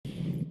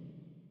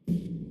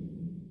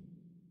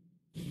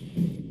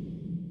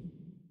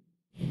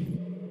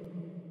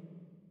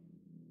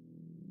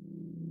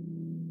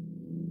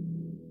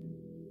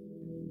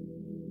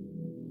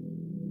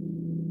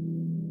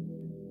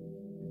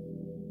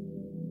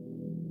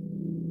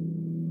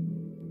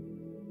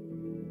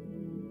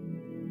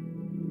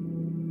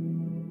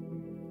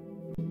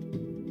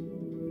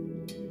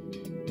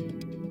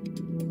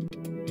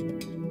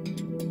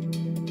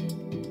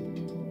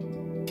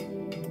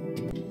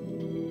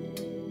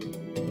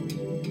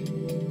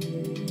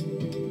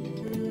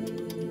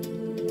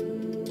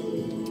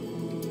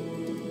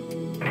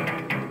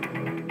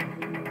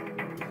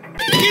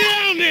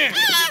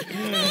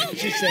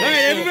she said. All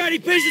right, everybody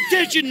pays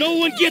attention. No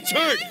one gets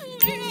hurt.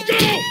 Go!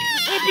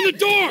 Open the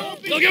door!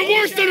 They'll get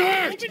worse than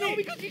hurt!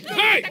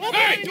 Hey!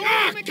 Hey!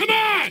 Ah! Come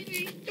on!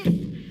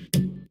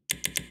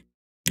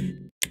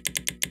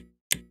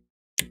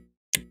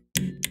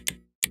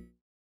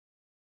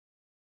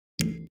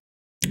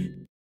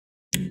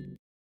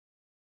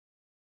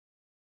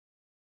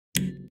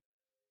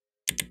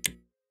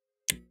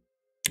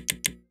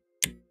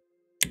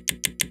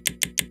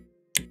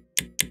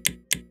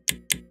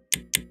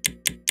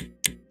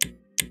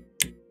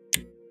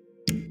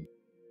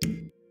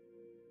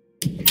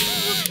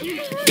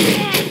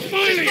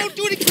 Finally! Don't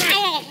do it again.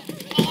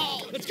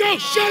 Let's go!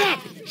 Shut up!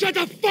 Shut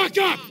the fuck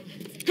up!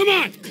 Come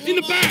on! In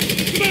the back!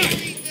 Come on!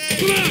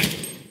 Come on!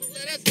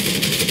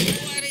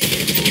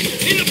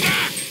 In the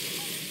back!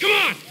 Come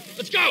on!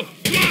 Let's go!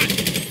 Come on!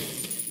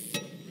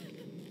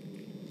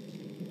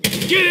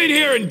 Get in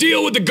here and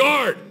deal with the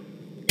guard!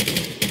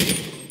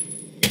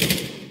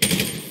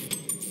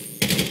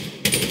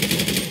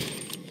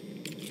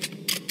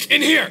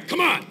 In here!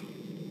 Come on!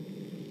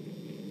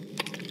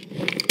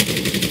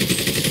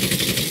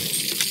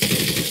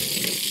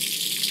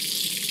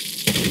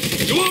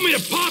 You want me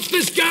to pop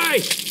this guy?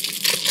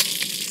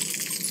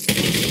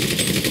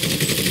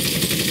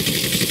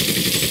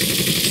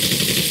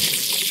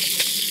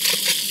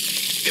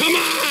 Come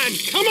on!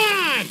 Come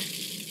on!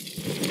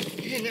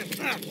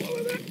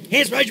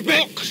 Hands behind your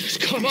back. Oh,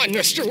 come on,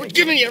 mister. We're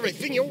giving you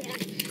everything you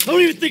want. Don't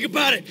even think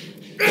about it.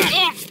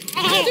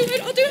 I'll do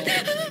it.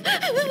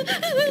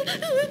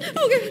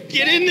 Okay.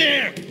 Get in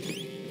there.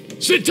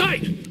 Sit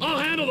tight! I'll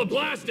handle the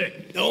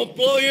plastic! Don't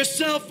blow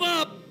yourself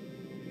up.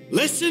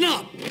 Listen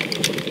up.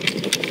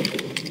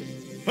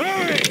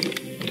 Hurry!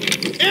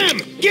 M,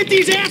 get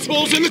these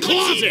assholes in the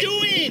closet.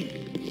 What's he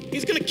doing?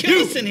 He's gonna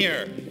kill us in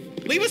here.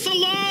 Leave us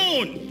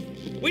alone.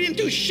 We didn't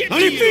do shit On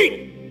to your you.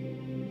 feet!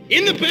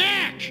 In the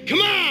back.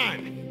 Come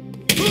on.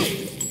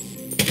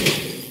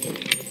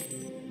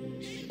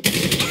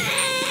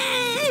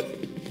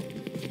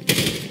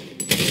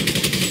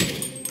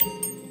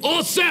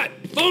 All set!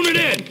 Phone it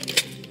in!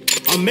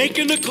 I'm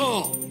making the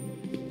call.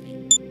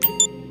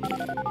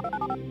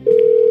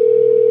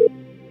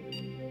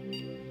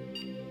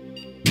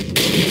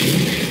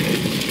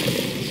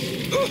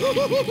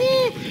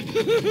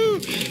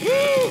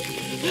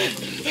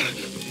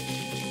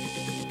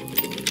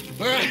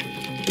 All right,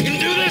 you gonna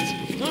do this?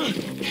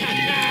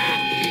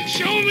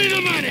 Show me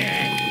the money.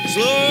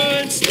 Slow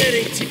and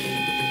steady, T.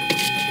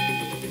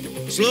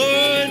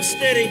 Slow and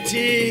steady,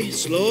 T.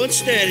 Slow and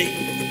steady.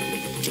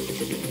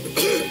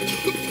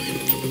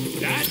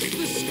 That's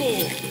the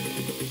score!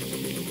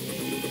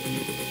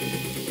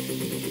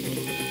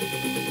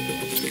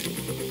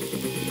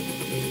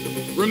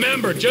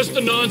 Remember, just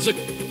the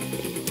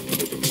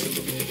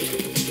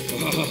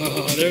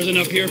Oh, there's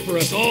enough here for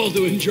us all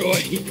to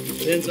enjoy.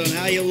 Depends on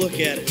how you look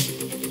at it.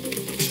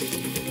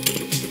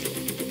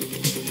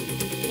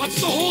 What's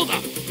the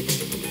holdup?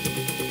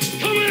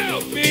 Coming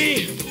out,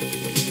 B!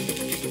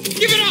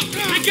 Give it up.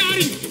 I got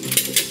him.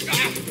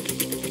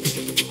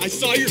 I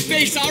saw your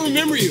face. I'll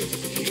remember you.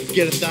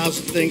 Get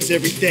 1,000 things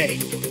every day.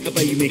 How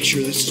about you make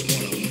sure this is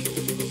one of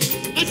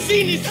them? I've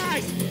seen his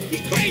eyes.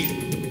 He's crazy.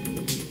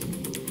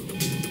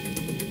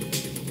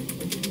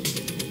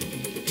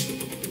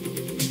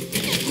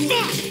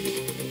 Fuck!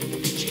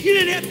 You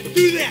didn't have to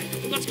do that.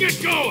 Let's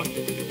get going!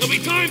 There'll be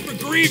time for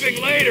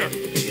grieving later!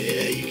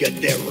 Yeah, you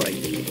got that right.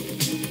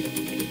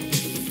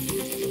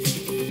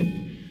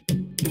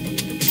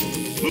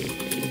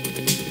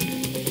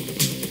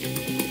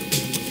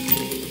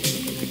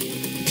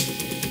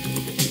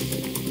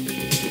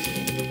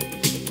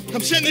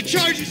 I'm setting the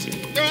charges.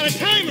 They're on a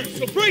timer,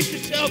 so brace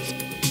yourselves.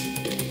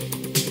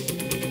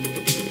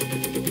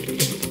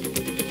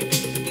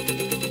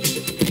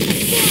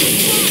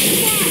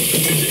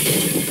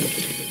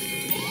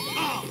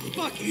 Oh,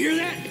 fuck, you hear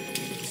that?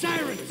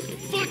 Sirens.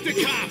 Fuck the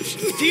cops.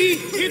 T,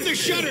 hit the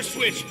shutter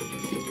switch.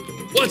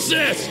 What's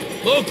this?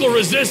 Local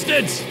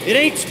resistance? It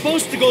ain't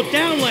supposed to go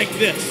down like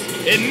this.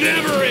 It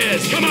never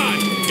is! Come on,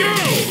 go!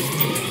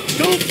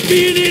 Don't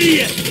be an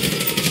idiot.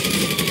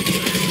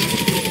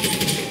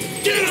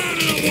 Get out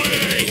of the way!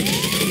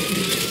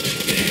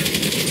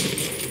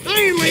 I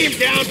didn't lay him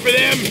down for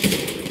them.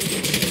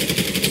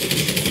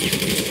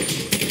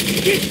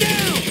 Get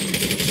down.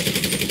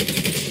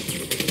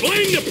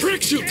 Blame the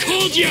pricks who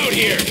called you out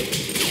here!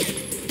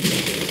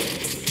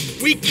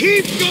 We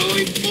keep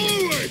going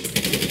forward.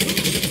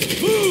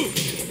 Move.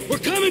 We're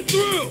coming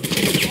through.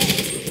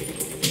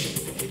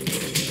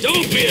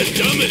 Don't be as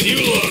dumb as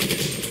you look!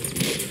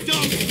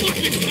 Dumb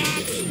fucking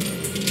cops.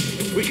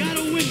 We got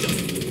a window.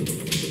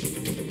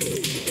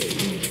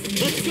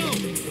 Let's go.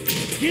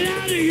 Get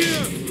out of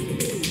here.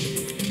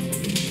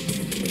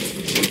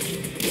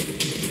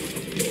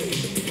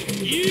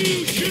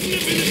 You shouldn't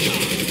have been a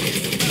cop!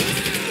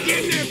 Get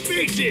in their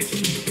faces.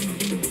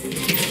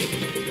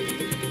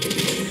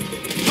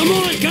 Come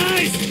on,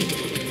 guys.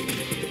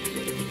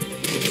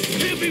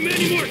 Can't be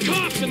many more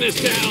cops in this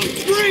town!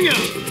 Bring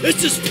 'em.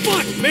 This is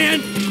fucked,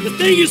 man. The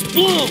thing is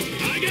blown.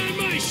 I got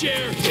my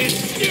share! It's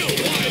still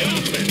wide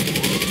open!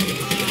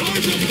 Doors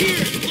Cars up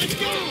here! Let's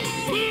go!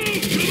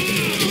 Move!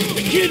 Come on!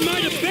 The kid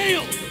might have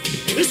failed!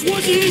 This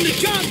wasn't in the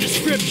job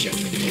description!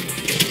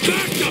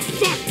 Back the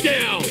fuck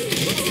down!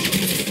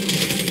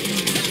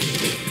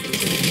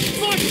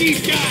 Fuck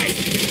these guys!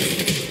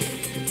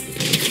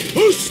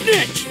 Who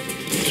snitched?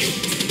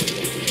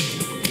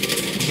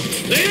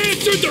 They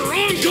answered the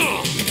wrong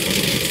call!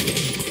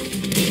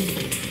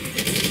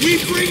 We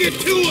bring it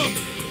to him!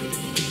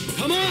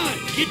 Come on,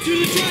 get to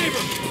the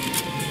driver!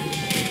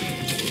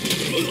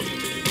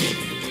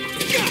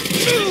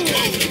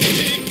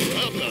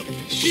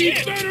 She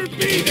better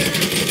be there!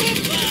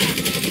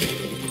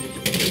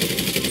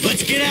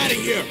 Let's get out of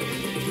here!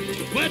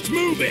 Let's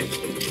move it!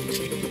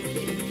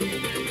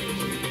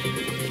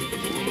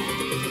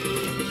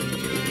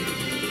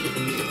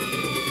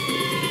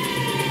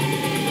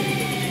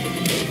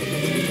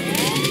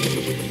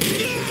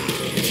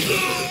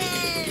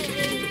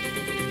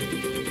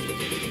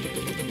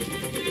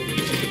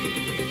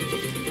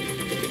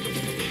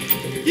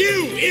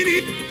 You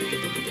idiot!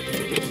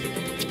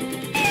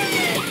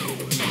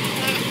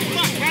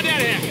 Fuck, how'd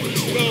that happen?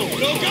 Go,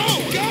 go, go,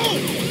 go!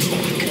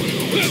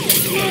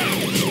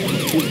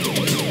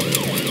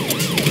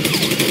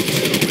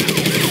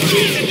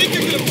 Jeez, I think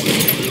they're gonna...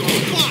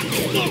 Fuck!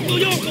 Look, we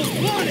almost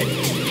won it!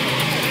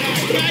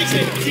 Guy's a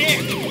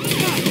dick!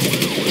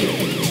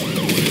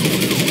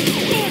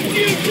 Fuck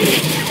you,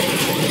 bitch!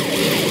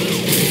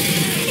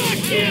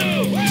 Fuck you!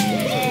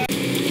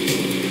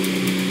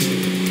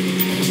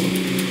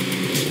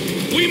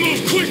 We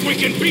move quick, we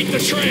can beat the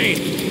train!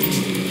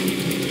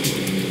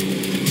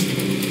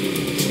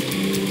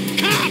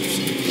 Cops!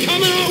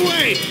 Coming our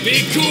way!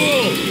 Be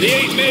cool! They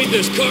ain't made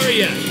this car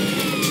yet!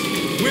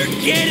 We're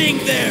getting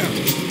there!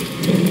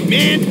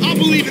 Man, I'll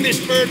believe in this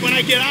bird when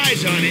I get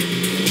eyes on it.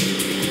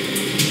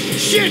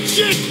 Shit,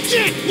 shit,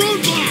 shit!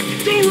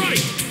 Roadblock! Go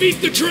right!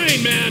 Beat the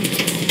train, man!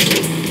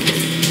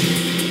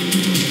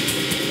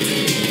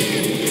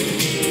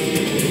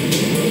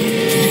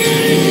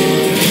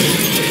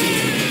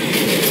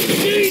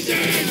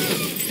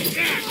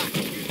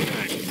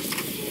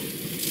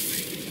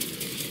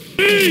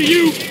 Hey,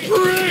 you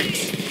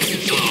pricks!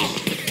 Oh.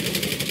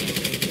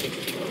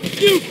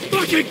 You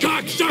fucking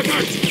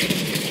cocksuckers!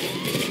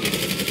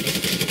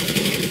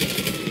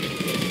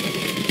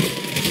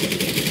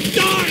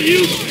 Die,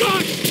 you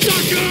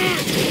cocksucker!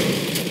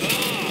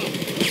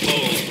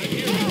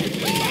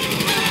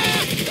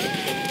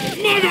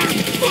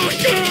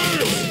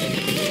 Motherfuckers!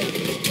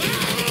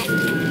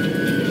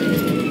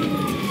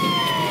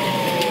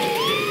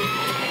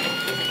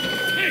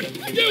 Hey,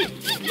 you,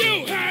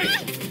 hey!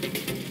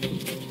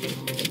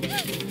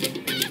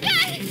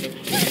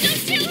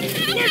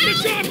 Where's the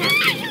chopper? I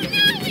don't know!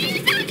 What are you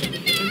talking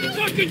about?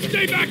 Fucking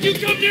stay back! You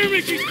come near me!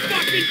 She's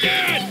fucking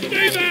dead!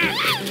 Stay back!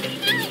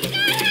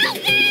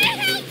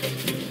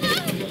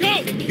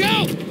 Help me! Go! Go!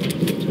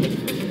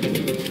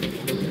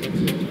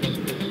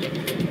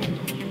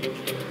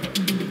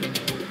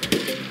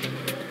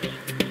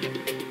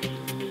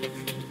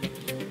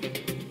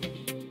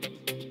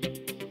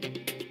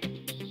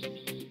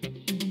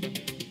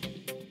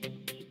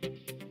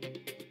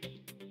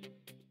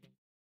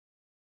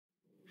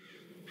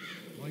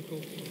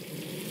 Michael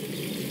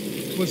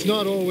was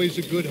not always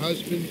a good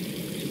husband,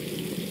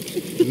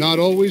 not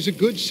always a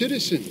good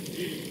citizen.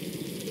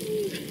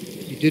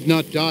 He did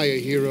not die a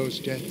hero's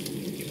death,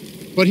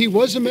 but he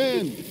was a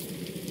man.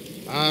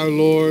 Our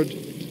Lord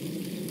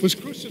was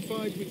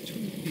crucified with 2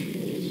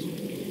 thieves,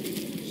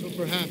 so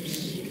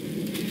perhaps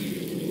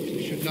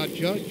we should not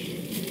judge.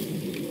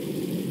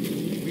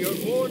 We are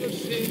born of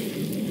sin,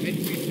 and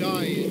we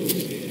die in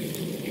sin.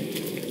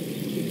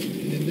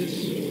 And in this,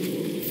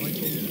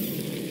 Michael,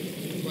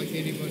 like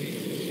anybody else,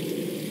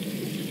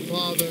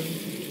 Father,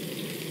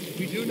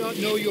 we do not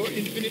know your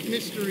infinite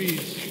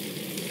mysteries,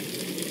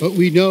 but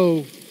we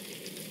know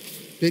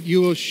that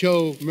you will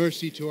show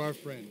mercy to our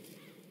friend.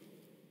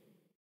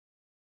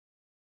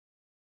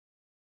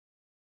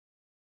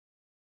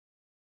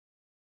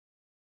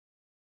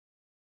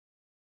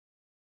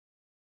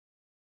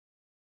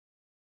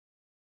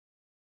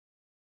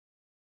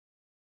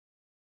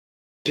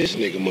 This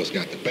nigga must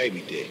got the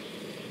baby dick.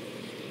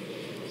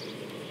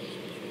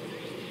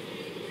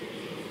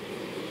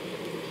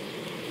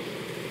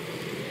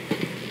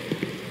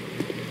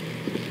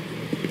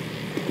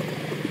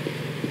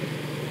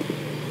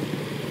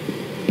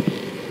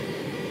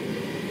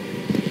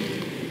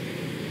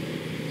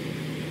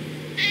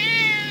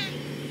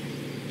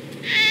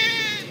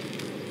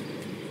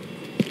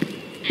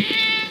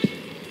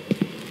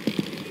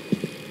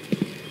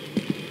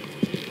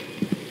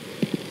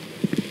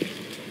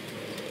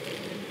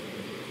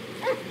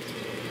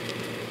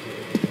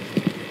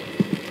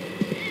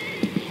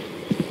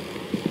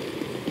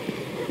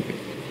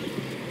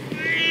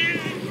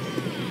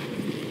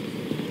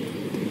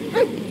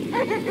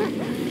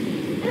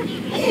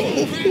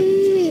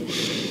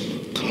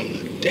 Come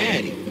to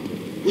daddy.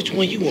 Which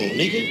one you want,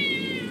 nigga?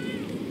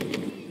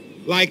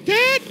 Like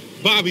that?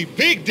 Bobby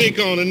big dick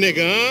on a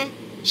nigga, huh?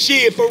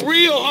 Shit, for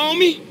real,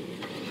 homie?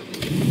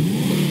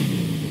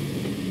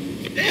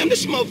 Damn,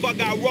 this motherfucker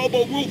got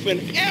robo-roof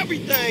and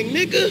everything,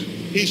 nigga.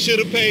 He should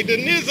have paid the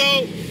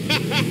nizzo.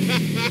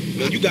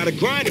 Well, you gotta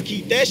grind to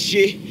keep that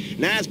shit.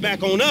 Now it's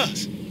back on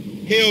us.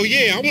 Hell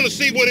yeah, I want to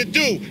see what it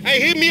do.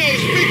 Hey, hit me on the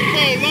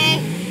speakerphone,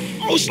 Long.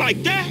 Oh, it's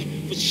like that?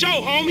 For sure,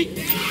 homie.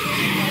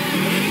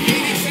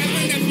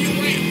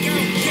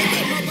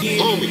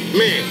 Homie,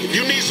 man, if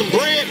you need some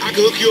bread, I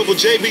can hook you up with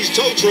JB's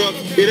tow truck.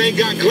 It ain't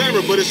got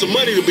glamour, but it's some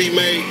money to be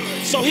made.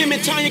 So him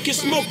and Tanya can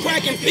smoke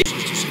crack and fish.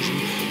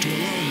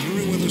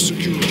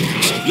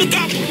 Look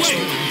out the way.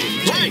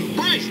 Right.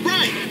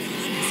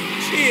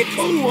 Shit,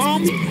 cool,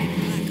 homie.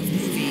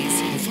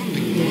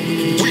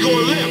 We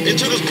going left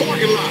into this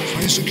parking lot.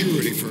 High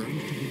security firm.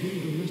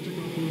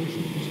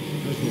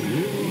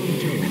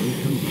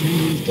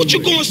 What you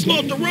going slow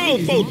up the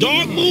road for,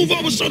 dog? Move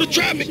over so the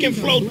traffic can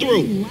flow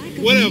through.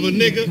 Whatever,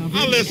 nigga.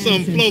 I'll let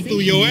something flow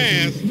through your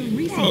ass.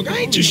 Dog, I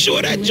ain't too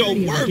sure that joke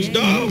works,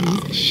 dog.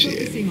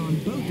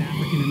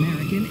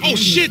 Oh,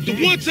 shit, the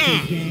one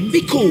time.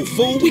 Be cool,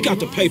 fool. We got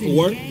the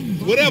paperwork.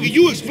 Whatever,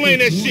 you explain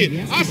that shit.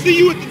 I'll see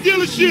you at the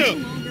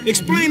dealership.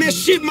 Explain that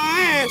shit my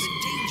ass.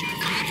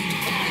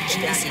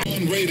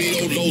 On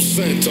Radio Los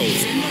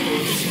Santos.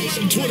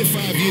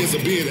 25 years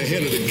of being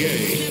ahead of the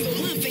game.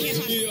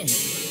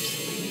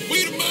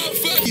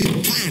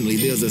 Finally,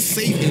 there's a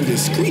safe and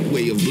discreet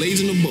way of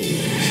blazing a bowl.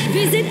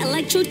 Visit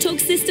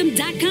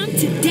electrotokesystem.com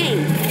today.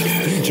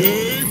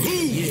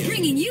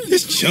 Bringing you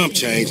This chump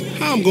change.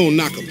 How I'm gonna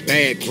knock a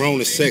bad, grown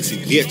and sexy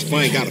bitch if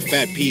I ain't got a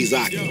fat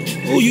pizzazz?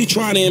 Who you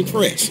trying to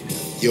impress?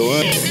 Yo,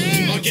 I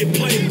get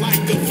played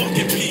like the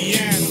fucking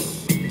piano.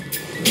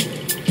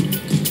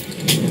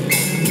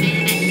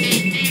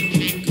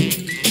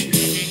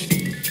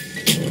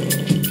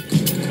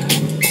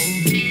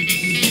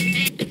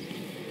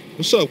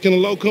 What's up? Can a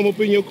low come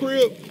up in your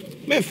crib?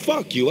 Man,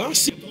 fuck you. I'll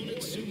see.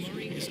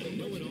 Submarine is a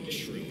know-it-all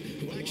shrew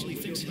who actually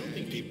thinks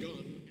helping people.